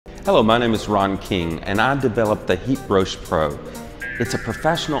Hello, my name is Ron King, and I developed the HeatBrush Pro. It's a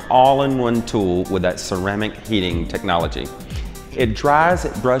professional all-in-one tool with that ceramic heating technology. It dries,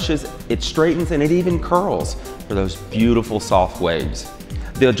 it brushes, it straightens, and it even curls for those beautiful soft waves.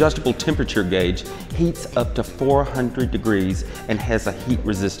 The adjustable temperature gauge heats up to 400 degrees and has a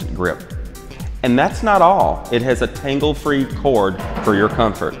heat-resistant grip. And that's not all. It has a tangle-free cord for your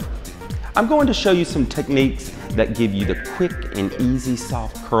comfort. I'm going to show you some techniques that give you the quick and easy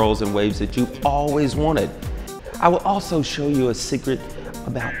soft curls and waves that you've always wanted. I will also show you a secret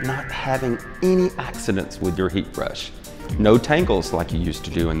about not having any accidents with your heat brush. No tangles like you used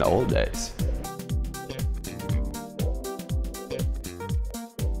to do in the old days.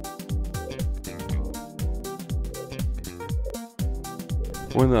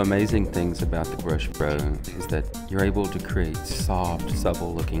 One of the amazing things about the Brush Pro is that you're able to create soft,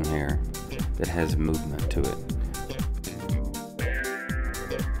 supple looking hair that has movement to it.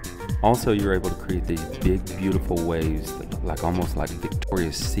 Also, you're able to create these big, beautiful waves that look like almost like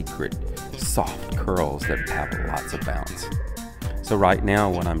Victoria's Secret soft curls that have lots of bounce. So right now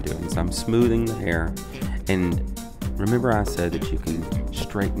what I'm doing is I'm smoothing the hair, and remember I said that you can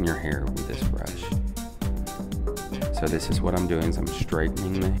straighten your hair with this brush. So this is what I'm doing, is I'm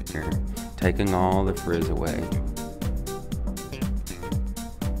straightening the hair, taking all the frizz away.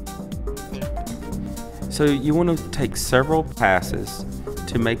 So you want to take several passes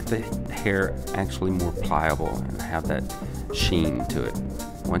to make the hair actually more pliable and have that sheen to it.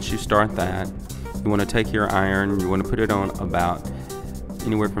 Once you start that, you want to take your iron, you want to put it on about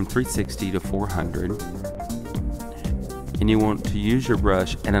anywhere from 360 to 400, and you want to use your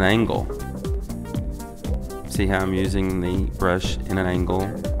brush at an angle. See how I'm using the brush in an angle?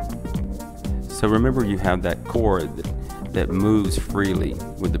 So remember, you have that cord that moves freely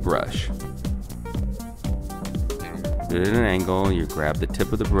with the brush. Put it at an angle, you grab the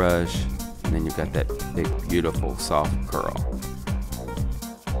tip of the brush, and then you've got that big, beautiful, soft curl.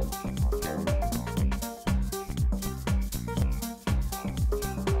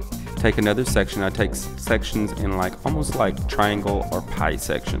 Take another section. I take sections in almost like triangle or pie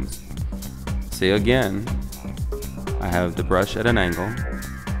sections. See, again, I have the brush at an angle.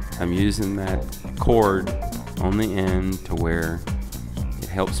 I'm using that cord on the end to where it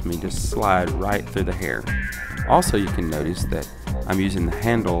helps me to slide right through the hair. Also, you can notice that I'm using the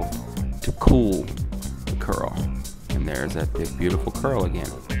handle to cool the curl. And there's that big, beautiful curl again.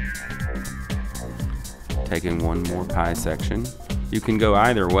 Taking one more pie section. You can go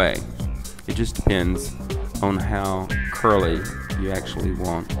either way. It just depends on how curly you actually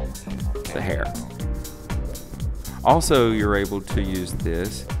want the hair. Also, you're able to use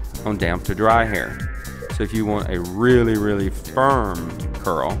this on damp to dry hair. So if you want a really, really firm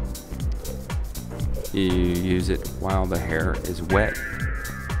curl, you use it while the hair is wet,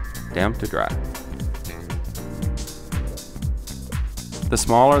 damp to dry. The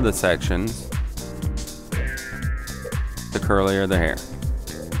smaller the sections, the curlier the hair.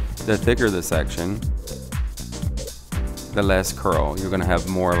 The thicker the section, the less curl. You're going to have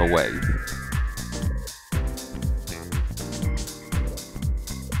more of a wave.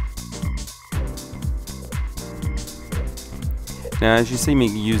 Now, as you see me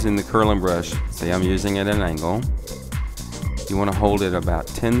using the curling brush, see I'm using it at an angle. You want to hold it about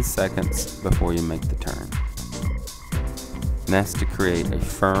 10 seconds before you make the turn. And that's to create a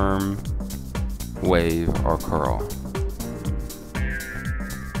firm wave or curl.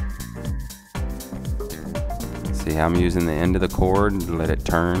 See how I'm using the end of the cord to let it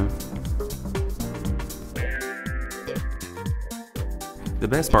turn. The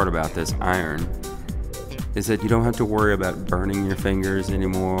best part about this iron is that you don't have to worry about burning your fingers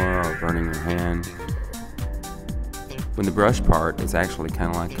anymore or burning your hand. When the brush part is actually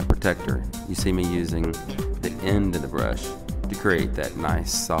kind of like a protector. You see me using the end of the brush to create that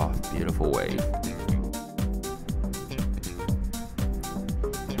nice, soft, beautiful wave.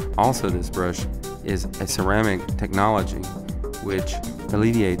 Also, this brush is a ceramic technology which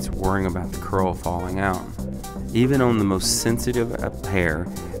alleviates worrying about the curl falling out. Even on the most sensitive hair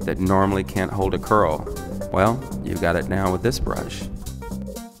that normally can't hold a curl, well, you've got it now with this brush.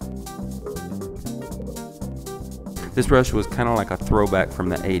 This brush was kind of like a throwback from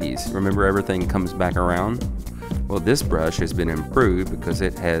the 80s. Remember, everything comes back around? Well, this brush has been improved because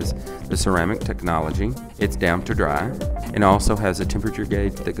it has the ceramic technology, it's damp to dry, and also has a temperature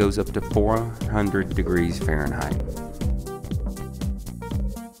gauge that goes up to 400 degrees Fahrenheit.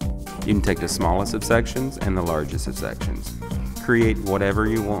 You can take the smallest of sections and the largest of sections. Create whatever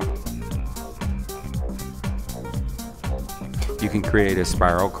you want. You can create a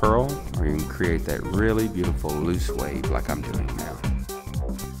spiral curl, or you can create that really beautiful loose wave like I'm doing now.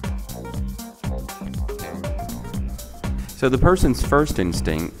 So the person's first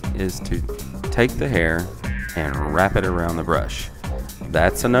instinct is to take the hair and wrap it around the brush.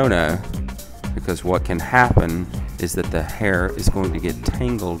 That's a no-no, because what can happen is that the hair is going to get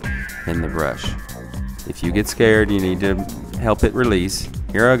tangled in the brush. If you get scared, you need to help it release.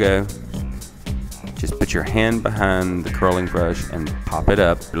 Here I go. Just put your hand behind the curling brush and pop it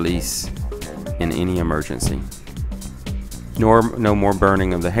up, release in any emergency. No more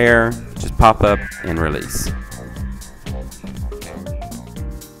burning of the hair, just pop up and release.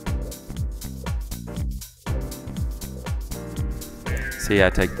 See, I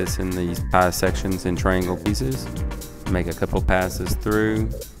take this in these pie sections in triangle pieces, make a couple passes through.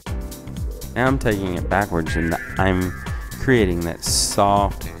 Now I'm taking it backwards and I'm creating that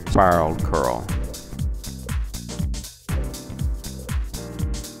soft spiraled curl.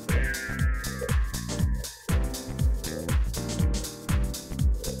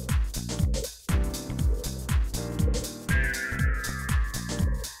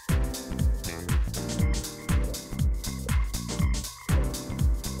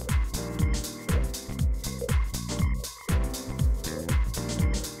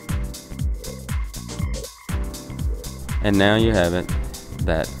 And now you have it,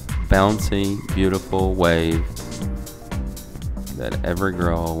 that bouncy, beautiful wave that every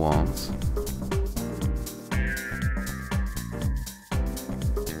girl wants.